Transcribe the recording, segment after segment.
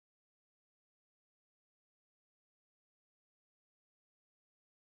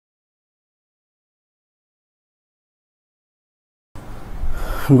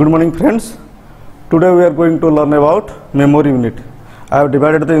Good morning friends. Today we are going to learn about memory unit. I have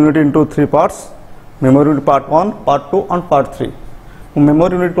divided the unit into three parts. Memory unit part 1, part 2 and part 3.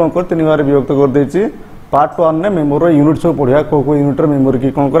 Memory unit को अंकर तीन बार विभक्त कर देछि. Part 1 ने memory unit सब पढ़िया को unit रे मेमोरी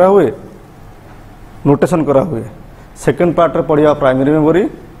की कोन करा हुए नोटेशन करा हुए. सेकंड पार्ट रे पढ़िया प्राइमरी मेमोरी.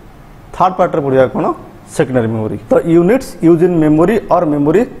 थर्ड पार्ट रे पढ़िया कोन सेकेंडरी मेमोरी. तो यूनिट्स यूज इन मेमोरी और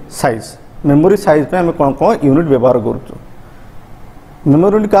मेमोरी साइज. मेमोरी साइज पे हम कोन कोन यूनिट व्यवहार करछु.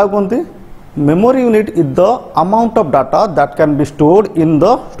 Memory unit क्या कहते हैं? Memory unit is the amount of data that can be stored in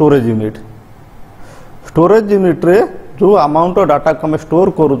the storage unit. Storage unit रे जो amount of data को हम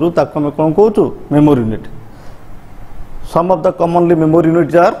store करूँ ताकि हम कौन कहूँ memory unit. Some of the commonly memory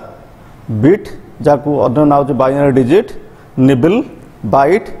units are bit जाको अन्य नाम जो binary digit, nibble,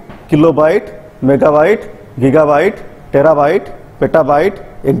 byte, kilobyte, megabyte, gigabyte, terabyte, petabyte,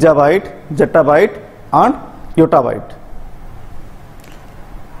 exabyte, zettabyte and yottabyte.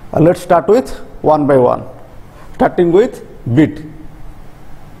 Let's start with one by one, starting with bit.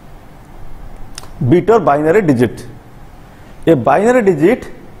 Bit or binary digit. A binary digit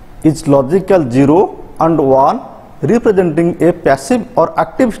is logical 0 and 1 representing a passive or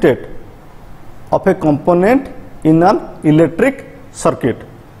active state of a component in an electric circuit.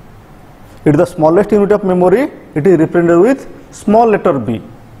 It is the smallest unit of memory. It is represented with small letter b.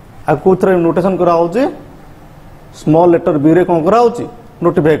 आपको उधर notation करा होचे small letter b रे कौन करा होची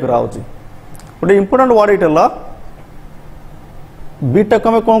notify करा होची. गोटे इंपोर्टेंट वर्ड इटला बीटा को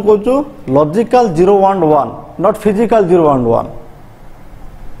हम कौन कहूँ logical 0 and 1 not physical 0 and 1.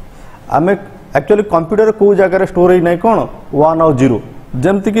 आम एक्चुअली कंप्यूटर को जगह स्टोर ही नहीं कौन 1 और 0.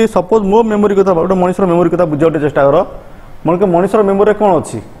 जमती कि सपोज मो मेमोरी कथा गोटे मनुष्य मेमोरी कथा बुझाटे चेष्टा कर. मन के मनुष्य मेमोरी कौन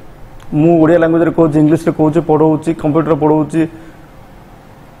अच्छी मुझे लैंग्वेज रे कहूँ इंग्लीश रे कहूँ पढ़ाऊँ कंप्यूटर पढ़ाऊँ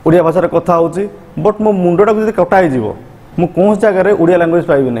ओडिया भाषा कथा होची बट मो मुंडटा को कटा हो मु कौन जगह रे ओडिया लैंग्वेज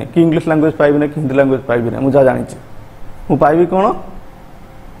पाइबी नहीं कि इंग्लिश लैंग्वेज पाइबी नहीं कि हिंदी लैंग्वेज पाइबी नहीं. मुझे जानी मु पाइबी कौन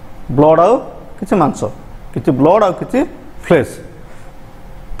ब्लड आउ किसी मांस किसी ब्लड आउ किसी फ्लेश.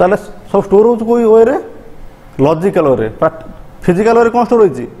 ताले सब स्टोर हो कोई वे रे लॉजिकल वे फिजिकल वे कौन स्टोर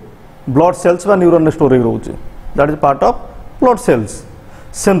होची ब्लड सेल्स बा न्यूरॉन रे स्टोर होची. That is part of blood cells.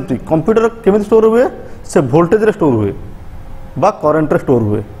 सेमती कंप्यूटर केमिति स्टोर हुए से वोल्टेज रे स्टोर हुए बा करंट रे स्टोर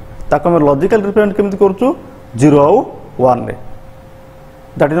हुए. ताको हम लॉजिकल रिप्रेजेंट केमिति करछु 0 आउ 1 रे.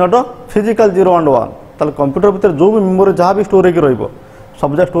 That is not a physical 0 and 1. ताले कंप्यूटर भीतर जो भी मेमोरी जहाँ भी स्टोर होकर रहिबो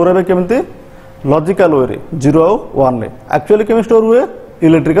सब जा स्टोर हेबे केमिति लॉजिकल वे रे 0 आउ 1 रे. एक्चुअली केमिति स्टोर हुए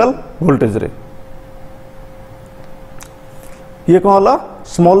इलेक्ट्रिकल वोल्टेज रे. ये कौन होला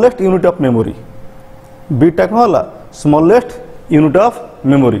smallest unit of memory. Beta कौन होला स्मॉलेस्ट यूनिट ऑफ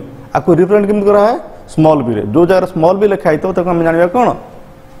मेमोरी. आपको रिप्रेजेंट केमिति करा है स्मॉल बी रे. जो जगह स्मॉल बी लिखा है तो हम जानिबा कौन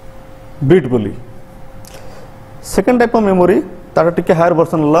बीट बोली. सेकेंड टाइप ऑफ मेमोरी तार टिके हायर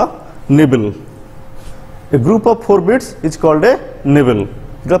वर्जन होला nibble. A group of 4 bits is called a nibble.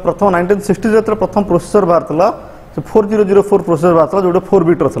 जो प्रथम 1960 रे प्रथम processor बाहरतला 4004 processor बाहरतला Jote 4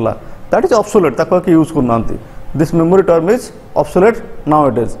 bit रथला. That is obsolete ताको के use करनांती. This memory term is obsolete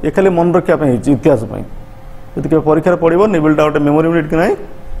now it is. ये खाली मन रखिया पे इतिहास पे यदि के परीक्षा पड़िबो निबलटा गोटे मेमोरी यूनिट कि नहीं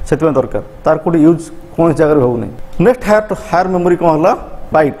सेतमे दरकार तार कोडी यूज कोन जगह रे हो नहीं. नेक्स्ट हायर मेमोरी कोन होला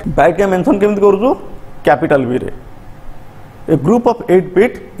बाइट. बाइट के मेंशन केमिति करूछु कैपिटल बी रे. ए group of 8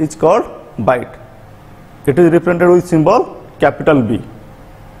 bit is called bite. It is represented with symbol capital B.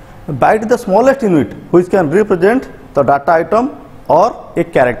 Bite is the smallest unit which can represent the data item और a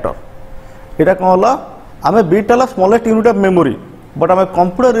character. एटा कोन होला आमे beat होला smallest unit of memory but आमे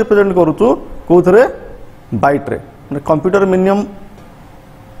computer represent करूछु कोथरे bite रे. Computer minimum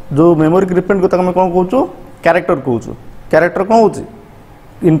जो memory की represent करता हम कौन कहूँ कैरेक्टर कहूँ. कैरेक्टर कौन होची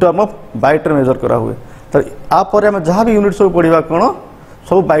इन टर्म ऑफ बाइट रे मेजर करा हुए. तो आप आम जहाँ भी यूनिट सब पढ़ा कौन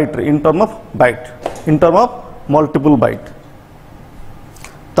सब बाइट रे in term of bite in term of multiple bite.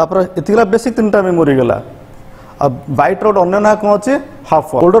 तापर एतिकला बेसिक तीनटा मेमोरी गला. अब बाइट रो अन्य ना कौन अच्छे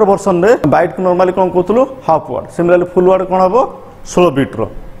हाफ वर्ड. ओल्डर वर्जन रे बाइट को नॉर्मली कौन कहूँ half word. Similarly full word कौन हम 16 बिट रो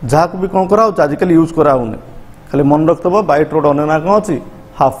जहाँ को भी कौन करा आजिकल यूज करा होने. खाली मन रखिथबो बाइट रो अन्य ना कौन अच्छी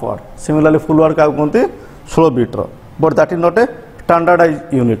half word. Similarly full word क्या कहते 16 bit row. But that is not a standardise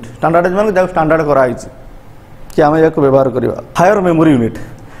unit. Standardise मान जहाँ स्टैंडर्ड कराई कि आम या व्यवहार करवा. Higher memory unit.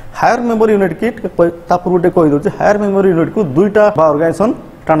 Higher memory unit की पूर्व कही दूसरे हायर मेमोरी यूनिट को दुईटा ऑर्गेनाइजेशन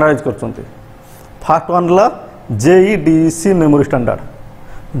स्टैंडर्डाइज कर. फर्स्ट वन है JEDEC memory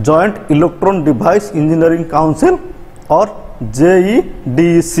standard joint electron device engineering council और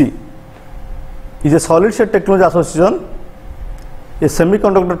JEDEC is a solid state technology association, a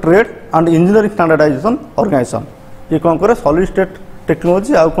semiconductor trade and engineering standardization organization. ये कौन करे सॉलिड स्टेट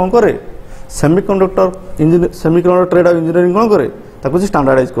टेक्नोलॉजी आ कौन करे सेमीकंडक्टर ट्रेड और engineering कौन करे ताको से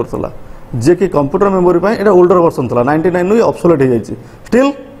स्टैंडर्डाइज करतला जे कि कंप्यूटर मेमोरी पय एटा ओल्डर वर्जन थला 99 नु ऑब्सोलेट हो जायछि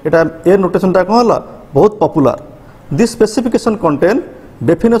स्टिल एटा ए नोटेशन ता कहला बहुत popular this specification contain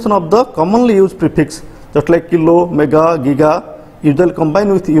definition of the commonly used prefix just like kilo mega giga usually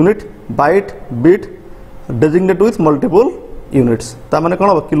combine with unit bite bit designate with multiple units ता माने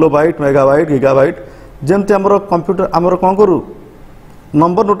कोन kilo byte mega bite giga bite जेमते हमर computer हमर कोन करू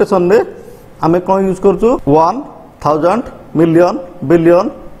number notation रे आमे कोन use करछु 1000 million billion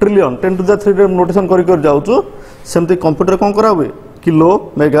trillion 10 to the 3 रे notation करि कर जाउछु सेमते कंप्यूटर कोन करा हुए किलो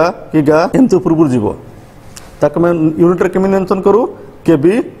मेगा गीगा एमते ऊपर जीवो ताक मैं यूनिट रे केमि मेंशन करू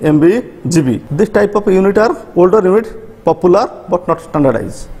केबी MB GB this type of unit are older unit popular but not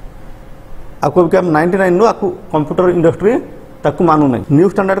standardise आको के 99 नो आको कंप्यूटर इंडस्ट्री ताकू मानू नहीं न्यू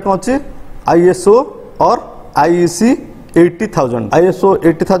स्टैंडर्ड कोन अछि आईएसओ और आईईसी 80000 ISO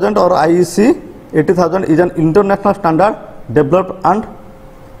 80000 और IEC 80000 is an international standard developed and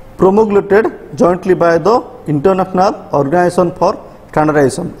promulgated jointly by the International Organization for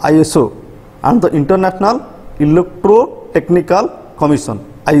Standardization ISO and the International Electrotechnical Commission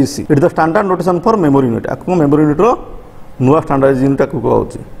IEC. It is the standard notation for memory unit. Akko memory unit ro nuwa standardized unit akko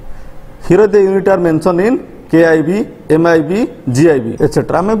hochi. Here the unit are mentioned in KIB, MIB, GIB,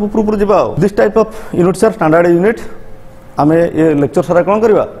 etc. आमे ऊपर जिबा this type of units are standard unit आमे ये lecture सारा कोन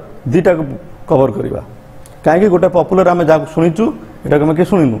करबा दीटा cover करबा काहे कि गोटे पॉपुलर आमे जा सुनिचु एटा के के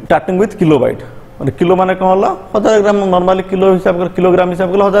सुनिनु स्टार्टिंग विथ किलोबाइट माने किलो माने कोन होला 1000 ग्राम नॉर्मली किलो हिसाब कर किलोग्राम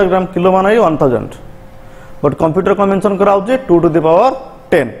हिसाब कर 1000 ग्राम किलो माने 1000 बट कंप्यूटर को मेंशन करा होचे 2 टू द पावर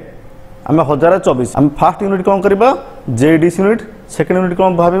 10 आमे 1024 आमे फर्स्ट यूनिट कोन करबा JEDEC unit second unit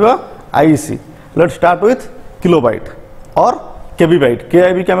cone भाबिबा IEC let's start with kilobyte और केबी बाइट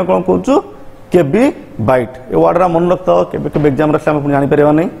केआईबी के कौन कहूँ केबी बाइट ये वर्ड मन रखता केबी एग्जाम रखते हम जानी पारे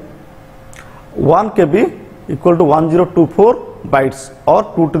नहीं 1 केबी इक्वल टू 1024 बाइट्स और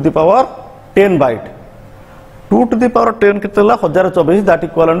 2 to the power 10 bite 2 to the power 10 कितना 1024 that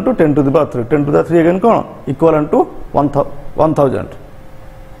equal to 10 to the power 3 10 to the 3 again कौन इक्वल टू 1000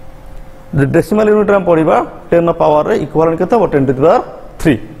 डेसिमल यूनिट में पढ़ा 10 पावर इक्वल के 10 टू द पावर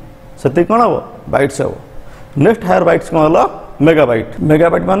 3 से कौन हम बाइट्स हम नेक्स्ट हायर बाइट्स कौन होला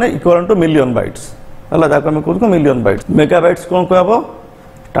मेगाबाइट माने इक्वल टू मिलियन बाइट्स हला जाको हम कहू मिलियन बाइट्स मेगाबाइट्स कौन कहबो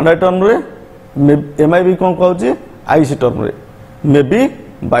स्टैंडर्ड टर्म रे एमआईबी कौन कहूची आईसी टर्म रे मेबी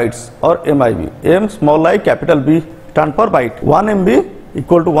बाइट्स और MIB M small I capital B stand for bite 1 MB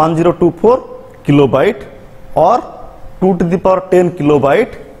equal to 1024 kilobyte और 2 टू द पावर 10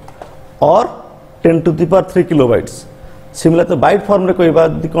 किलोबाइट और 10 to the power 3 kilobytes similar तो bite form रे कहबा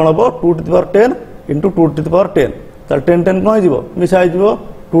कौन हम 2 to the power 10 into 2 to the power 10 तार 10 10 कौन हो मिसा हो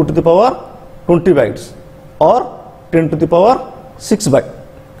 2 टू द पावर 20 बाइट्स और 10 टू द पावर 6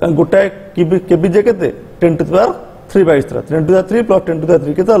 बाइट गोटे केबी जे केते 10 to the power 3 bytes 10 to the 3 plus 10 to the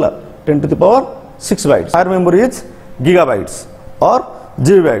 3 केते होला 10 to the power 6 bytes higher memory is gigabytes और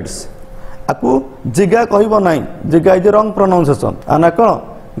जीबी बाइट्स आकु जिगा कहबो नाही जिगा इज रॉन्ग प्रोनाउंसिएशन आना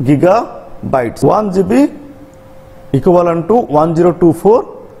कोन gigabytes 1 GB equivalent to 1024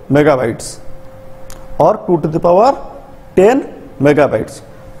 megabytes और 2 to the power 10 megabytes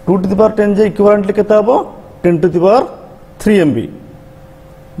 2 to the power 10 J equivalently केता हबो 10 to the power 3 MB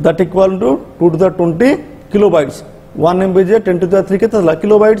that equal to 2 to the 20 kilobytes 1 MB J 10 to the 3 केता हला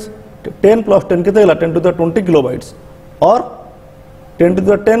kilobytes 10 plus 10 केता हला 10 to the 20 kilobytes और 10 to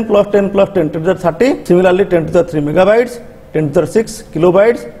the 10 plus 10 plus 10 to the 30 similarly 10 to the 3 megabytes 10 to the 6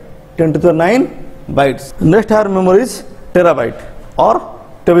 kilobytes 10 to the 9 bytes next higher memory is terabyte और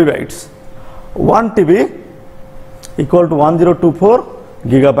टेबीबाइट्स 1 TB equal to 1024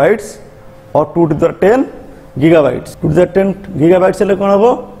 gigabytes और 2 to the 10 gigabytes 2 to the 10 gigabytes से कौन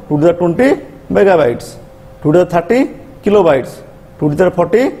होगा 2 to the 20 megabytes 2 to the 30 kilobytes 2 to the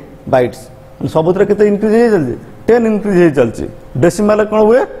 40 bytes सब तरह कितने increase है चलती 10 इंक्रीज है चलती डेसिमल कौन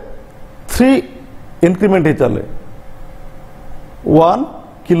हुए 3 इंक्रीमेंट ही चले 1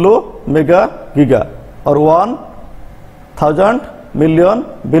 किलो मेगा गीगा और 1000 मिलियन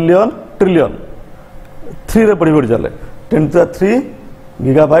बिलियन ट्रिलियन 3 रे बढ़ी बढ़ी चले 10 to the 3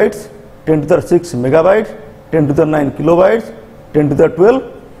 gigabytes 10 to the 6 megabytes 10 to the 9 kilobytes 10 to the 12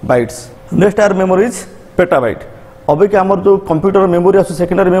 bytes next are memory is petabyte अबे के हमर जो कंप्यूटर मेमोरी आसे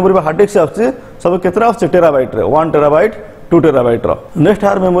सेकेंडरी मेमोरी बा हार्ड डिस्क आसे सब केतरा आसे टेराबाइट रे 1 terabyte 2 terabyte row next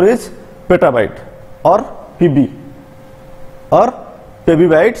are memory is petabyte और पीबी और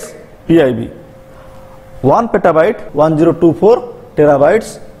पेबीबाइट्स पीआईबी 1 पेटाबाइट 1024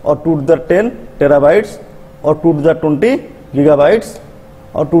 टेराबाइट्स और 2 टू द 10 टेराबाइट्स और 2 टू द 20 गीगाबाइट्स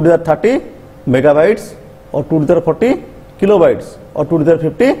और 2 टू द 30 मेगाबाइट्स और 2 टू द 40 किलोबाइट्स और 2 टू द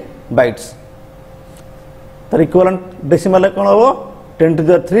 50 बाइट्स तार इक्विवेलेंट डेसिमल कौन हम 10 to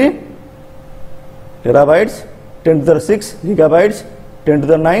the 3 terabytes, 10 to the 6 gigabytes, 10 to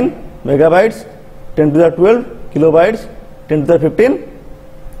the 9 megabytes, 10 to the 12 kilobytes, 10 to the 15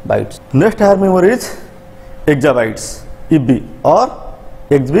 bytes. Next higher memory is exabytes, EB, or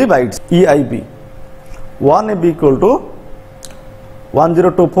XB bytes, EIB. 1 EB equal to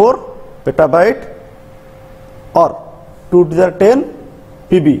 1024 petabyte or 2 to the 10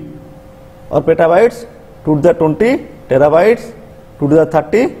 PB or petabytes, 2 to the 20 terabytes, 2 to the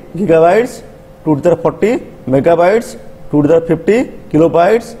 30 gigabytes, 2 to the 40 megabytes, 2 to the 50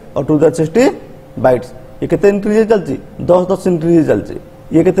 kilobytes और 2 to the 60 bytes. ये कितने increase चलती 10 increase चलती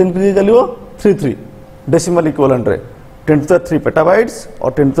ये कितने increase चलियो 3 decimal equivalent रे 10 to the 3 petabytes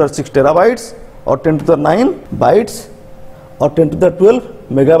और 10 to the 6 terabytes और 10 to the 9 bytes और 10 to the 12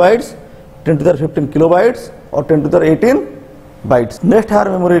 megabytes, 10 to the 15 kilobytes और 10 to the 18 bytes. Next higher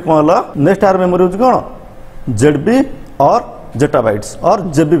memory कौन ला? Next higher memory होती कौन? ZB और zettabytes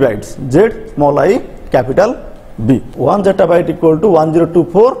और JB bytes. Z small I capital B. 1 zettabyte equal to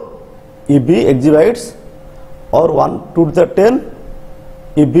 1024 EB exabytes और 1 2 to the 10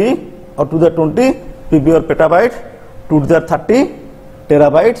 EB और 2 to the 20 PB और petabyte, 2 to the 30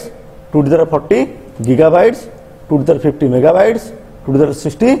 terabytes, 2 to the 40 gigabytes, 2 to the 50 megabytes, 2 to the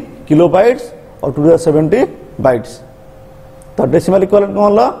 60 kilobytes और 2 to the 70 bytes. तो decimal equivalent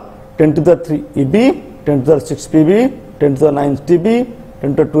कौन ला? 10 to the 3 EB, 10 to the 6 PB, 10 to the 9 TB,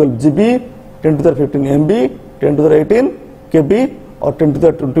 10 to the 12 GB, 10 to the 15 MB, 10 to the 18 KB और 10 to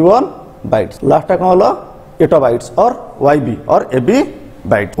the 21 bytes. Last कौन ला? एटाबाइट्स और YB और AB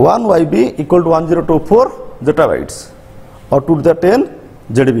byte. 1 YB equal to 1024 zettabytes और 2 to the 10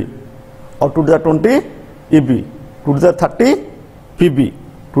 ZB और 2 to the 20 EB, 2 to the 30 PB,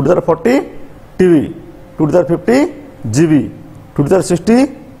 2 to the 40 TB, 2 to the 50 GB, 2 to the 60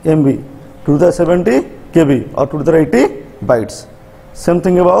 MB, 2 to the 70 KB or 2 to the 80 bytes. Same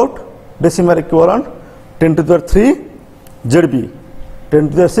thing about decimal equivalent 10 to the 3 ZB, 10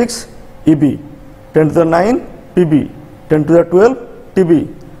 to the 6 EB, 10 to the 9 PB, 10 to the 12 TB,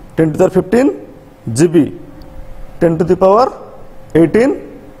 10 to the 15 GB, 10 to the power 18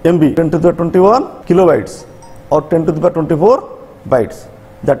 MB, 10 to the 21 kilobytes or 10 to the power 24 bytes.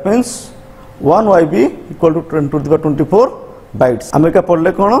 That means 1 YB equal to 10 to the power 24 bytes. आमे का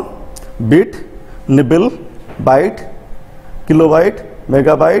पढ़ले कौन? Bit, nibble, byte, kilobyte,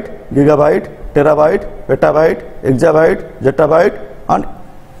 megabyte, gigabyte, terabyte, petabyte, exabyte, zettabyte and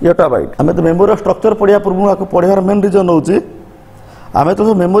yottabyte. आमे तो memory structure पढ़िया पूर्व आपको Padhiyar main reason होची आमे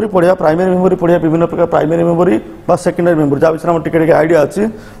तो मेमोरी पढ़िया प्राइमरी मेमोरी पढ़िया विभिन्न प्रकार प्राइमरी मेमोरी बा सेकेंडरी मेमोरी जा विषय हम टिके आइडिया अछि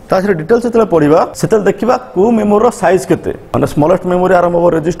ता से डिटेल्स सेतले पढ़िबा सेतले देखिबा को मेमोरी रो साइज केते माने स्मॉलेस्ट मेमोरी आरंभ हो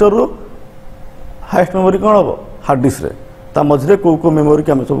रजिस्टर रो हाईएस्ट मेमोरी कोन हो हार्ड डिस्क रे ता मझरे को मेमोरी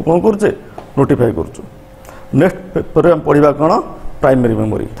के हम सब कोन करछे नोटिफाई करछु नेक्स्ट पर हम पढ़िबा कोन प्राइमरी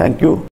मेमोरी थैंक यू।